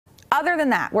Other than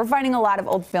that, we're finding a lot of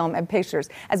old film and pictures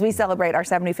as we celebrate our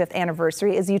 75th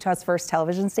anniversary as Utah's first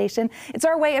television station. It's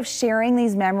our way of sharing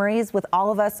these memories with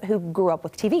all of us who grew up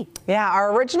with TV. Yeah,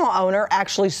 our original owner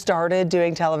actually started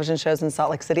doing television shows in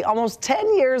Salt Lake City almost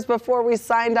 10 years before we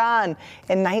signed on.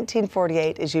 In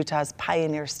 1948 is Utah's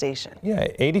pioneer station. Yeah,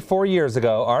 84 years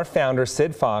ago, our founder,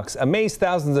 Sid Fox, amazed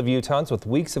thousands of Utahns with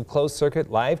weeks of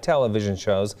closed-circuit live television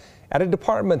shows at a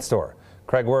department store.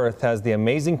 Craig Wirth has the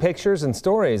amazing pictures and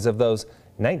stories of those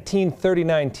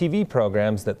 1939 TV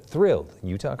programs that thrilled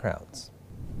Utah crowds.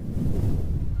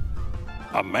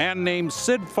 A man named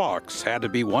Sid Fox had to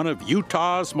be one of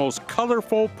Utah's most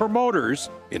colorful promoters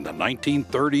in the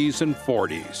 1930s and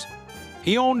 40s.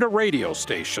 He owned a radio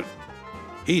station.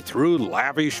 He threw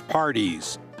lavish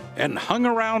parties and hung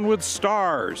around with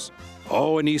stars.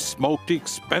 Oh, and he smoked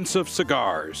expensive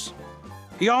cigars.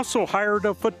 He also hired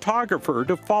a photographer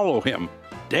to follow him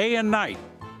day and night,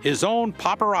 his own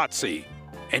paparazzi,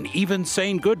 and even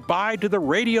saying goodbye to the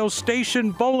radio station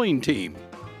bowling team.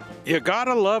 You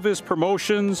gotta love his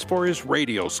promotions for his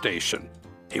radio station.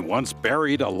 He once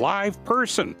buried a live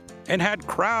person and had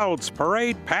crowds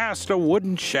parade past a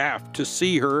wooden shaft to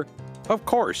see her, of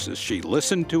course, as she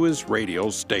listened to his radio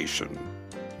station.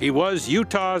 He was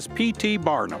Utah's P.T.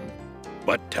 Barnum.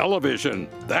 But television,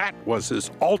 that was his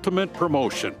ultimate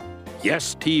promotion.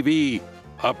 Yes, TV,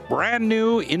 a brand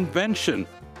new invention.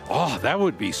 Oh, that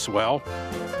would be swell.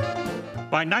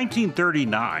 By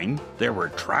 1939, there were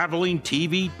traveling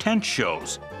TV tent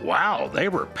shows. Wow, they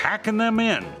were packing them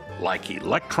in, like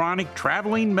electronic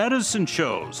traveling medicine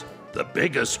shows. The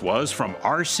biggest was from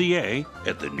RCA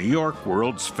at the New York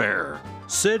World's Fair.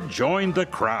 Sid joined the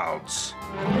crowds.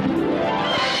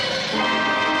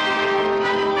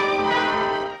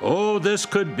 Oh, this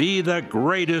could be the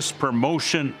greatest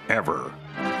promotion ever.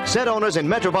 Sid owners in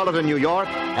metropolitan New York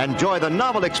enjoy the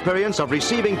novel experience of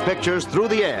receiving pictures through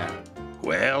the air.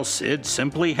 Well, Sid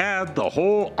simply had the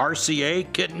whole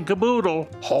RCA kit and caboodle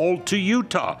hauled to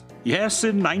Utah. Yes,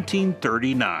 in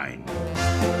 1939.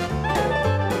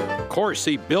 Of course,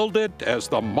 he billed it as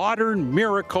the modern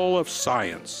miracle of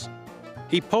science.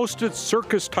 He posted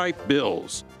circus-type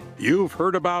bills. You've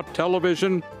heard about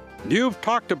television. You've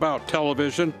talked about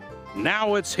television.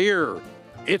 Now it's here.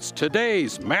 It's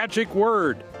today's magic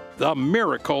word, the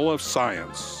miracle of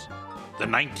science. The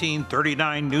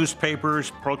 1939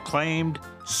 newspapers proclaimed,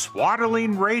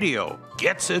 "Swaddling radio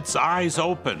gets its eyes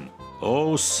open."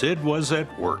 Oh, Sid was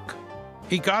at work.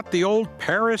 He got the old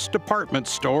Paris department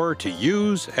store to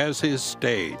use as his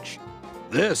stage.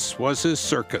 This was his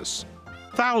circus.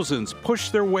 Thousands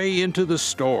pushed their way into the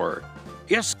store.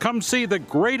 Yes, come see the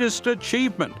greatest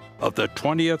achievement of the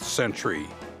 20th century.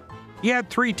 He had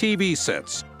 3 TV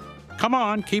sets. Come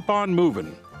on, keep on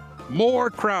moving. More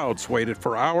crowds waited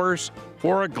for hours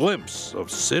for a glimpse of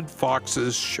Sid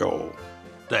Fox's show.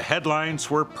 The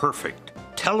headlines were perfect.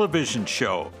 Television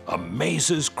show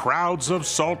amazes crowds of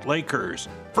Salt Lakers.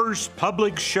 First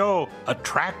public show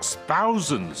attracts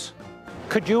thousands.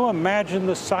 Could you imagine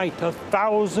the sight?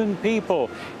 1,000 people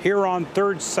here on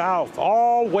 3rd South,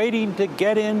 all waiting to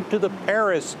get into the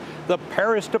Paris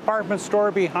department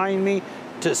store behind me,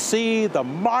 to see the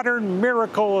modern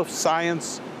miracle of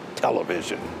science,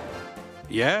 television.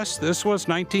 Yes, this was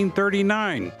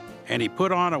 1939, and he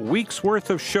put on a week's worth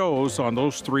of shows on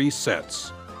those 3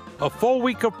 sets. A full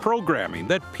week of programming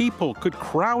that people could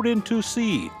crowd in to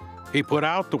see. He put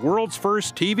out the world's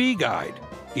first TV guide.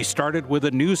 He started with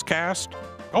a newscast.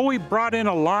 Oh, he brought in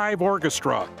a live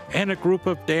orchestra and a group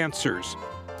of dancers.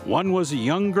 One was a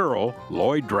young girl,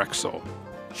 Lloyd Drexel.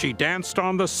 She danced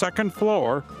on the 2nd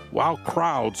floor while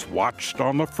crowds watched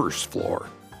on the 1st floor.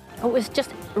 It was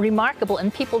just remarkable,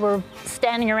 and people were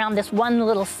standing around this one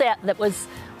little set that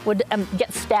would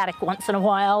get static once in a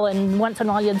while, and once in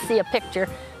a while you'd see a picture,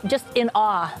 just in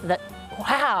awe that,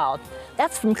 wow,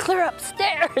 that's from clear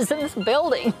upstairs in this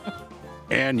building.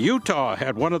 And Utah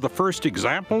had one of the first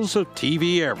examples of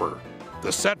TV ever.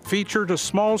 The set featured a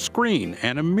small screen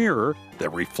and a mirror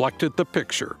that reflected the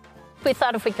picture. We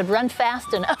thought if we could run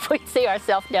fast enough, we'd see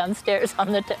ourselves downstairs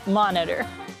on the monitor.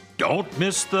 Don't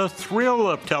miss the thrill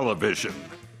of television.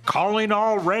 Calling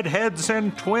all redheads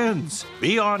and twins.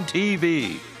 Be on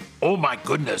TV. Oh my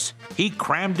goodness, he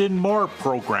crammed in more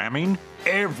programming,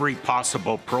 every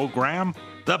possible program.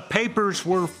 The papers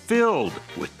were filled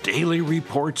with daily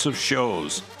reports of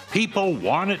shows. People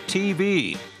wanted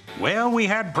TV. Well, we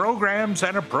had programs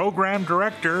and a program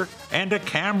director and a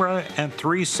camera and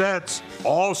 3 sets.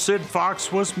 All Sid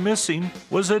Fox was missing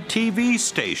was a TV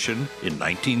station in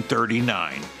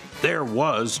 1939. There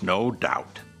was no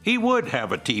doubt. He would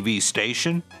have a TV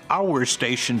station, our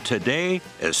station today,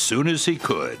 as soon as he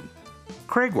could.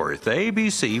 Craig Wirth,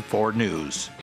 ABC 4 News.